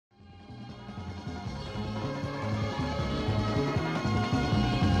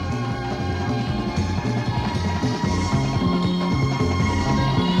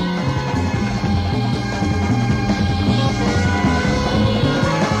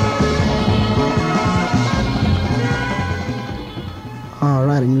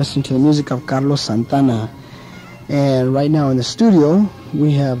and you're listening to the music of Carlos Santana. And right now in the studio,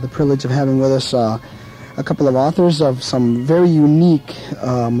 we have the privilege of having with us a couple of authors of some very unique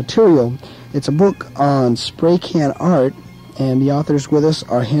material. It's a book on spray can art, and the authors with us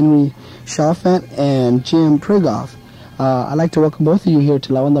are Henry Chalfant and Jim Prigoff. I'd like to welcome both of you here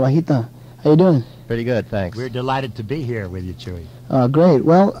to La Banda Bajita. How you doing? Pretty good, thanks. We're delighted to be here with you, Chewie. Great.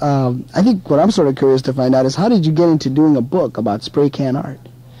 Well, I think what I'm sort of curious to find out is how did you get into doing a book about spray can art?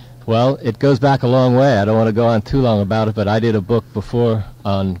 Well, it goes back a long way. I don't want to go on too long about it, but I did a book before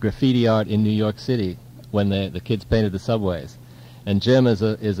on graffiti art in New York City when the kids painted the subways. And Jim is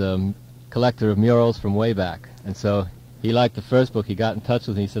a collector of murals from way back. And so he liked the first book. He got in touch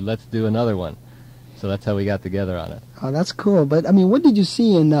with me. He said, let's do another one. So that's how we got together on it. Oh, that's cool. But, I mean, what did you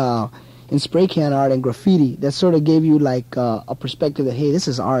see in spray can art and graffiti that sort of gave you like a perspective that, hey, this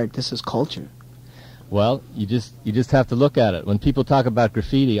is art, this is culture? Well, you just have to look at it. When people talk about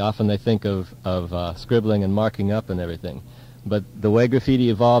graffiti, often they think of scribbling and marking up and everything. But the way graffiti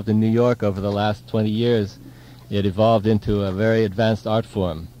evolved in New York over the last 20 years, it evolved into a very advanced art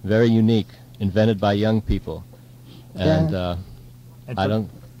form, very unique, invented by young people. And,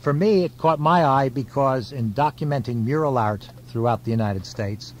 For me, it caught my eye because in documenting mural art throughout the United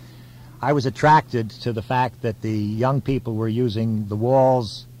States, I was attracted to the fact that the young people were using the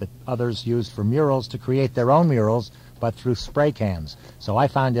walls that others used for murals to create their own murals, but through spray cans. So I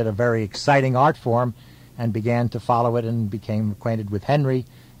found it a very exciting art form and began to follow it and became acquainted with Henry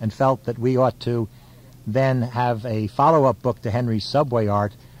and felt that we ought to then have a follow-up book to Henry's subway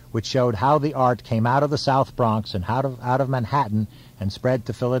art, which showed how the art came out of the South Bronx and out of Manhattan and spread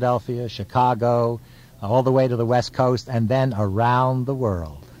to Philadelphia, Chicago, all the way to the West Coast, and then around the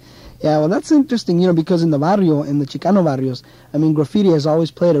world. Yeah, well, that's interesting, you know, because in the barrio, in the Chicano barrios, I mean, graffiti has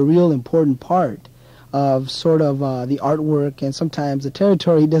always played a real important part of sort of the artwork and sometimes the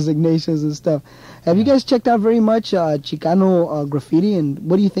territory designations and stuff. Have you guys checked out very much Chicano graffiti, and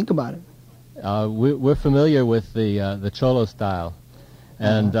what do you think about it? We're familiar with the Cholo style,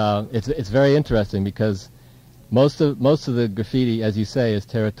 and it's very interesting because most of the graffiti, as you say, is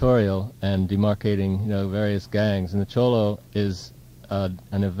territorial and demarcating, you know, various gangs, and the Cholo is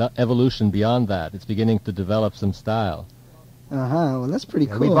an evolution beyond that. It's beginning to develop some style. Well, that's pretty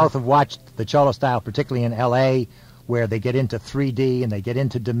cool. We both have watched the Cholo style, particularly in L.A., where they get into 3D and they get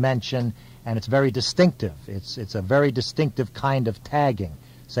into dimension, and it's very distinctive. It's a very distinctive kind of tagging.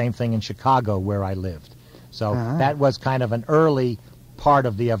 Same thing in Chicago, where I lived. So that was kind of an early part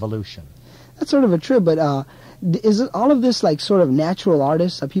of the evolution. That's sort of a trip, but is it all of this like sort of natural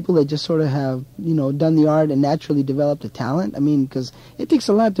artists, people that just sort of have, you know, done the art and naturally developed a talent? I mean, because it takes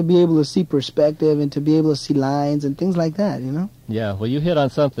a lot to be able to see perspective and to be able to see lines and things like that, you know? Yeah, well, you hit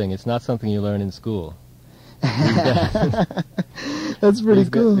on something. It's not something you learn in school. That's pretty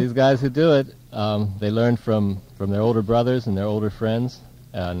cool. These guys who do it, they learn from their older brothers and their older friends,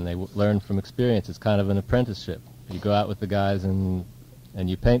 and they learn from experience. It's kind of an apprenticeship. You go out with the guys and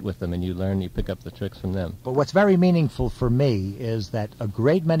you paint with them, and you pick up the tricks from them. But what's very meaningful for me is that a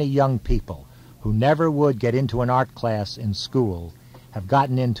great many young people who never would get into an art class in school have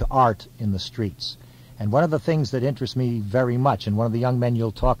gotten into art in the streets. And one of the things that interests me very much, and one of the young men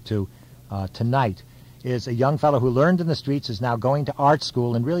you'll talk to tonight, is a young fellow who learned in the streets, is now going to art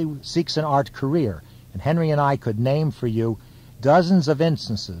school and really seeks an art career. And Henry and I could name for you dozens of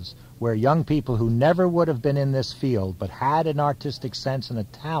instances where young people who never would have been in this field but had an artistic sense and a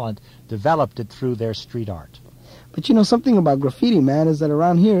talent developed it through their street art. But you know, something about graffiti, man, is that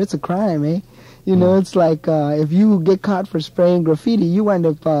around here it's a crime, eh? You know, it's like if you get caught for spraying graffiti, you wind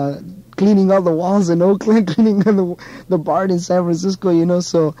up cleaning all the walls in Oakland, cleaning the BART in San Francisco, you know.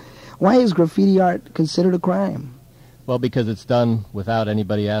 So why is graffiti art considered a crime? Well, because it's done without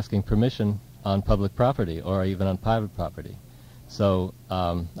anybody asking permission on public property or even on private property. So,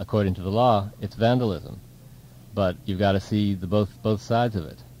 according to the law, it's vandalism, but you've got to see both sides of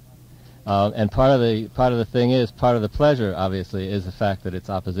it. And part of the thing is, part of the pleasure, obviously, is the fact that it's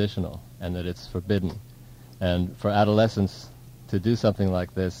oppositional and that it's forbidden. And for adolescents to do something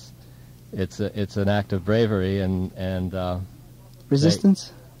like this, it's an act of bravery and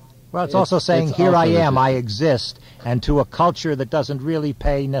resistance. Well, it's also saying, here I am, I exist, and to a culture that doesn't really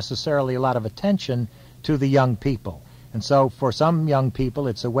pay necessarily a lot of attention to the young people. And so for some young people,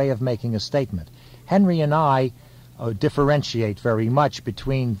 it's a way of making a statement. Henry and I differentiate very much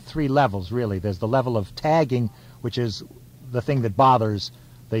between three levels, really. There's the level of tagging, which is the thing that bothers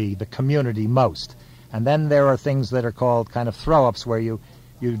the community most. And then there are things that are called kind of throw-ups, where you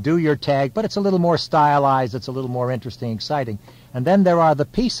do your tag, but it's a little more stylized, it's a little more interesting, exciting. And then there are the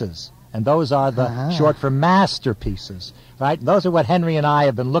pieces And those are the short for masterpieces, right? Those are what Henry and I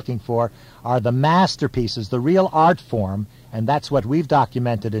have been looking for, are the masterpieces, the real art form, and that's what we've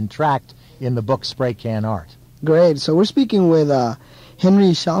documented and tracked in the book Spray Can Art. Great. So we're speaking with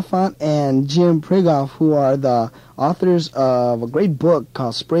Henry Chalfant and Jim Prigoff, who are the authors of a great book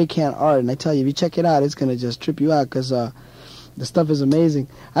called Spray Can Art. And I tell you, if you check it out, it's going to just trip you out because the stuff is amazing.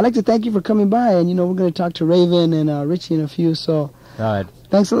 I'd like to thank you for coming by, and, we're going to talk to Raevyn and Richie in a few, so... All right.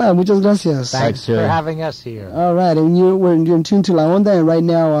 Thanks a lot. Muchas gracias. Thanks for having us here. All right, and you're in tune to La Onda, and right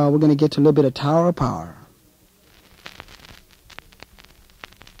now we're going to get to a little bit of Tower of Power.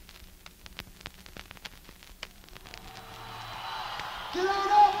 Get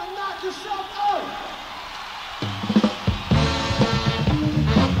on up and knock yourself out.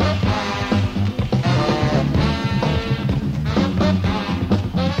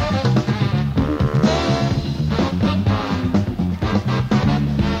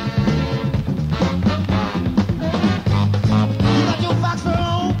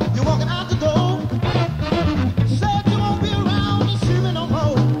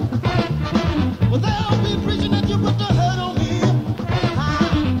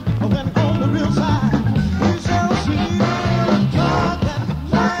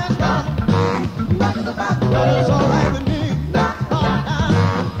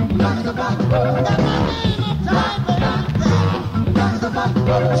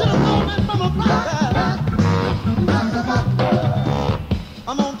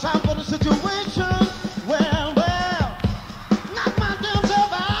 I'm on time for the situation. Well, knock my damn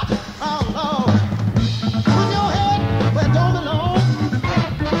self out. Oh, Lord. Put your head where it don't belong.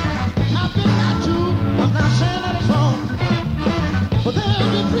 I've been got to. I'm not saying that it's wrong. But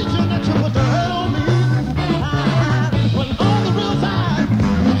they'll be preaching that you put the hurt on me. When on the real side,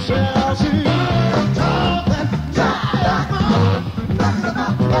 you shall see. Talk that jive. Knock it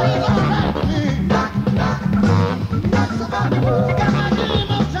about. That is all right with me. Knock it about. Got my game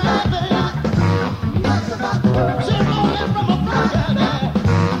uptight, baby. Knock it about. She's rolling from a fire there.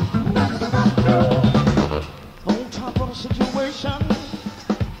 Knock it about. On top of the situation,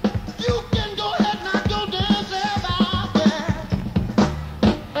 you can go ahead and knock your damn self out there.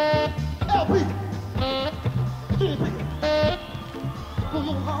 LP. Oh,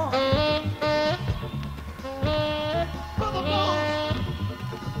 Lord. Brother Boy.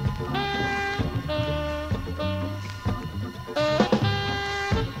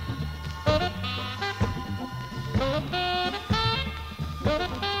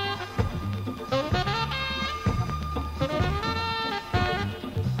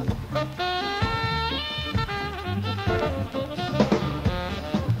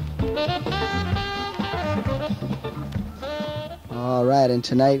 All right, and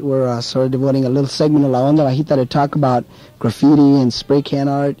tonight we're sort of devoting a little segment of La Onda Bajita to talk about graffiti and spray can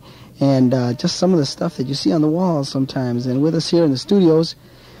art and just some of the stuff that you see on the walls sometimes. And with us here in the studios,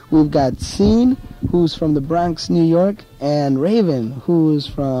 we've got Scene, who's from the Bronx, New York, and Raevyn, who's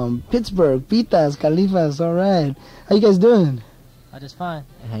from Pittsburgh, Pitas, Califas. All right. How you guys doing? Just fine.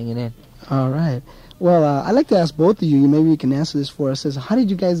 Hanging in. All right. Well, I'd like to ask both of you, maybe you can answer this for us, is how did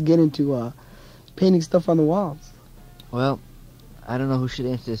you guys get into painting stuff on the walls? Well, I don't know who should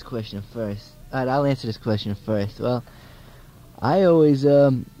answer this question first. All right, I'll answer this question first. Well, I always,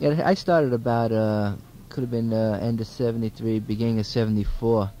 I started about, could have been end of 73, beginning of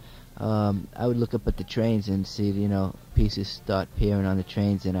 74. I would look up at the trains and see, pieces start appearing on the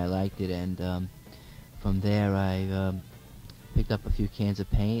trains, and I liked it. And from there, I picked up a few cans of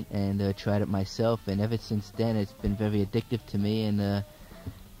paint and tried it myself. And ever since then, it's been very addictive to me, and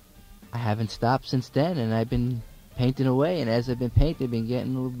I haven't stopped since then. And I've been painting away, and as I've been painting, I've been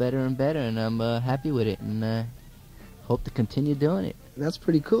getting a little better and better, and I'm happy with it, and hope to continue doing it. That's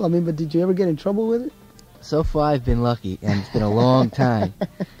pretty cool. I mean, but did you ever get in trouble with it? So far, I've been lucky, and it's been a long time,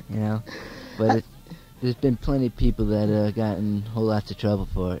 But there's been plenty of people that have gotten whole lots of trouble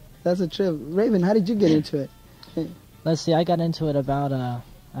for it. That's a trip. Raevyn, how did you get into it? Let's see, I got into it about,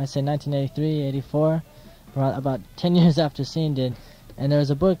 I'd say 1983, 84, about 10 years after Scene did. And there was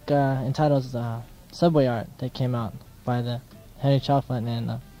a book entitled Subway Art that came out by the Henry Chalfant,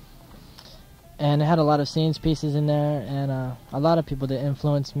 and it had a lot of scenes pieces in there, and a lot of people that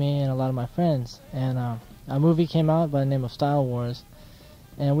influenced me and a lot of my friends. And a movie came out by the name of Style Wars,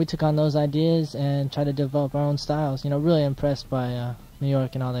 and we took on those ideas and tried to develop our own styles. Really impressed by New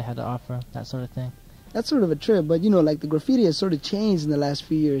York and all they had to offer, that sort of thing. That's sort of a trip, but like the graffiti has sort of changed in the last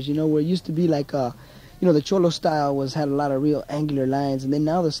few years. Where it used to be like the Cholo style had a lot of real angular lines, and then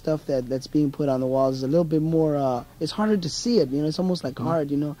now the stuff that's being put on the walls is a little bit more, it's harder to see it, it's almost like art,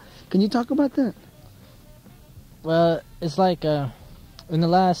 Can you talk about that? Well, it's like, in the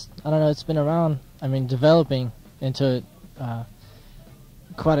last, I don't know, it's been around, I mean, developing into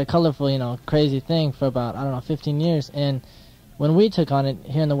quite a colorful, you know, crazy thing for about, I don't know, 15 years. And when we took on it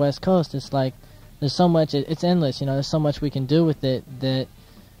here on the West Coast, it's like there's so much, it's endless, you know, there's so much we can do with it that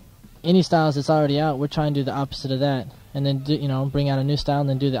any styles that's already out, we're trying to do the opposite of that. And then, do, you know, bring out a new style and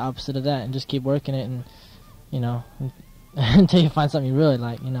then do the opposite of that and just keep working it and, you know, until you find something you really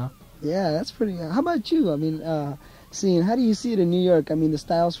like, you know. Yeah, that's pretty. How about you? I mean, seeing, how do you see it in New York? I mean, the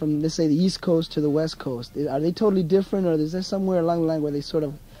styles from, let's say, the East Coast to the West Coast, are they totally different, or is there somewhere along the line where they sort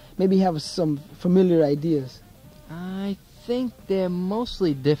of maybe have some familiar ideas? I think they're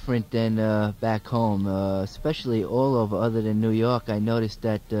mostly different than back home, especially all over other than New York. I noticed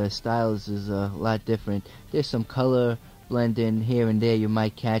that styles is a lot different. There's some color blending here and there you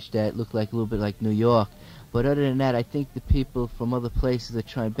might catch that look like a little bit like New York. But other than that, I think the people from other places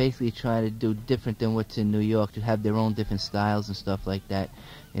are basically trying to do different than what's in New York, to have their own different styles and stuff like that,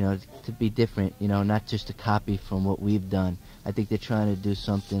 you know, to be different, you know, not just a copy from what we've done. I think they're trying to do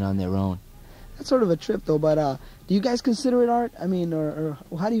something on their own. That's sort of a trip, though, but do you guys consider it art? I mean, or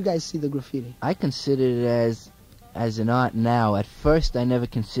how do you guys see the graffiti? I consider it as an art now. At first, I never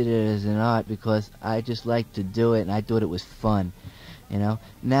considered it as an art because I just liked to do it, and I thought it was fun, you know.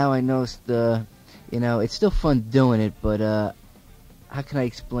 Now I notice you know, it's still fun doing it, but how can I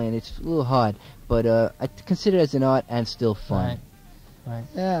explain? It's a little hard, but I consider it as an art and still fun. Right.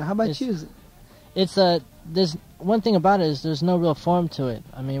 Yeah, how about you? It's there's one thing about it is there's no real form to it.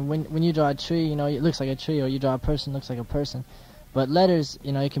 I mean, when you draw a tree, you know, it looks like a tree, or you draw a person, it looks like a person. But letters,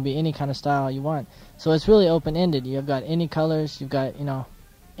 you know, it can be any kind of style you want. So it's really open-ended. You've got any colors, you've got, you know,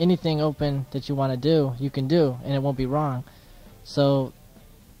 anything open that you want to do, you can do, and it won't be wrong. So,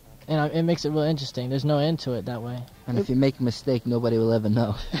 you know, it makes it real interesting. There's no end to it that way. And if you make a mistake, nobody will ever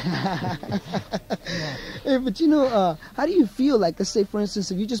know. Hey, but you know, how do you feel? Like, let's say, for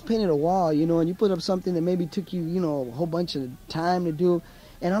instance, if you just painted a wall, you know, and you put up something that maybe took you, you know, a whole bunch of time to do,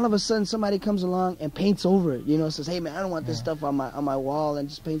 and all of a sudden somebody comes along and paints over it, you know, says, hey, man, I don't want this stuff on my wall, and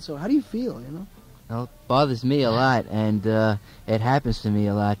just paints over. How do you feel, you know? Well, it bothers me a lot, and it happens to me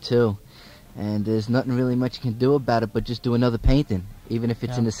a lot, too. And there's nothing really much you can do about it but just do another painting, even if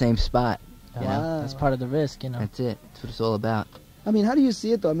it's in the same spot. You know? That's part of the risk, you know. That's it. That's what it's all about. I mean, how do you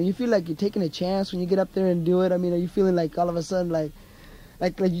see it, though? I mean, you feel like you're taking a chance when you get up there and do it? I mean, are you feeling like all of a sudden, like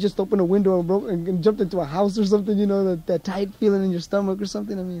you just opened a window and jumped into a house or something, you know, that tight feeling in your stomach or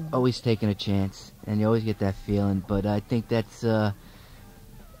something? I mean, always taking a chance, and you always get that feeling, but I think that's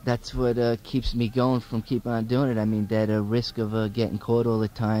what keeps me going from keep on doing it. I mean, that risk of getting caught all the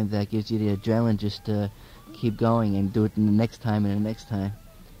time, that gives you the adrenaline just to keep going and do it the next time and the next time.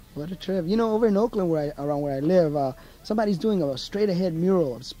 What a trip. You know, over in Oakland, around where I live, somebody's doing a straight-ahead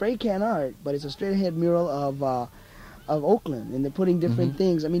mural of spray can art, but it's a straight-ahead mural of Oakland, and they're putting different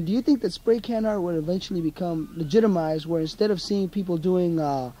things. I mean, do you think that spray can art would eventually become legitimized, where instead of seeing people doing,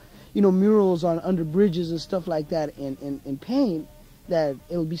 you know, murals under bridges and stuff like that in paint, that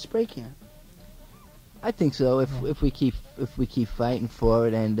it would be spray can? I think so. If we keep fighting for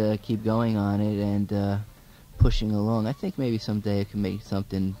it and keep going on it and pushing along, I think maybe someday it can make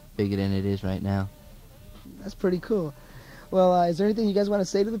something bigger than it is right now. That's pretty cool. Well, is there anything you guys want to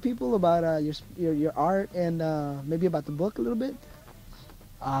say to the people about your art and maybe about the book a little bit?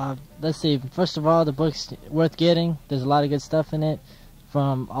 Let's see. First of all, the book's worth getting. There's a lot of good stuff in it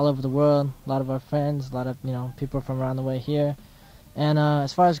from all over the world. A lot of our friends, a lot of, you know, people from around the way here. And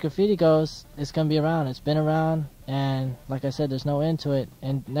as far as graffiti goes, it's going to be around. It's been around, and like I said, there's no end to it.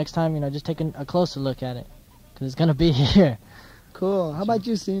 And next time, you know, just take a closer look at it, because it's going to be here. Cool. How about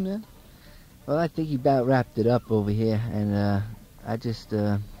you, Steve, man? Well, I think you about wrapped it up over here, and I just...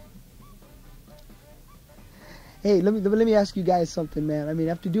 Hey, let me ask you guys something, man. I mean,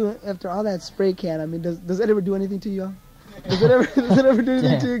 after all that spray can, I mean, does it ever do anything to you? Does it ever do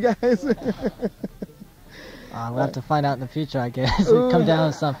anything to you guys? We'll have to find out in the future, I guess. Come down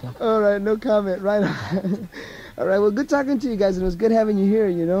with something. All right, no comment. Right on. All right, well, good talking to you guys. It was good having you here,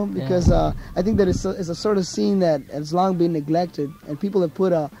 you know, because I think that it's a sort of scene that has long been neglected, and people have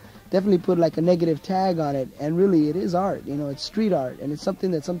definitely put like a negative tag on it, and really it is art, you know, it's street art, and it's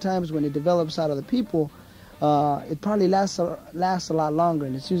something that sometimes when it develops out of the people, it probably lasts a lot longer,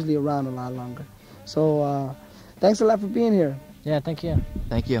 and it's usually around a lot longer. So thanks a lot for being here. Yeah, thank you.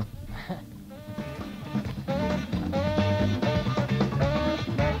 Thank you.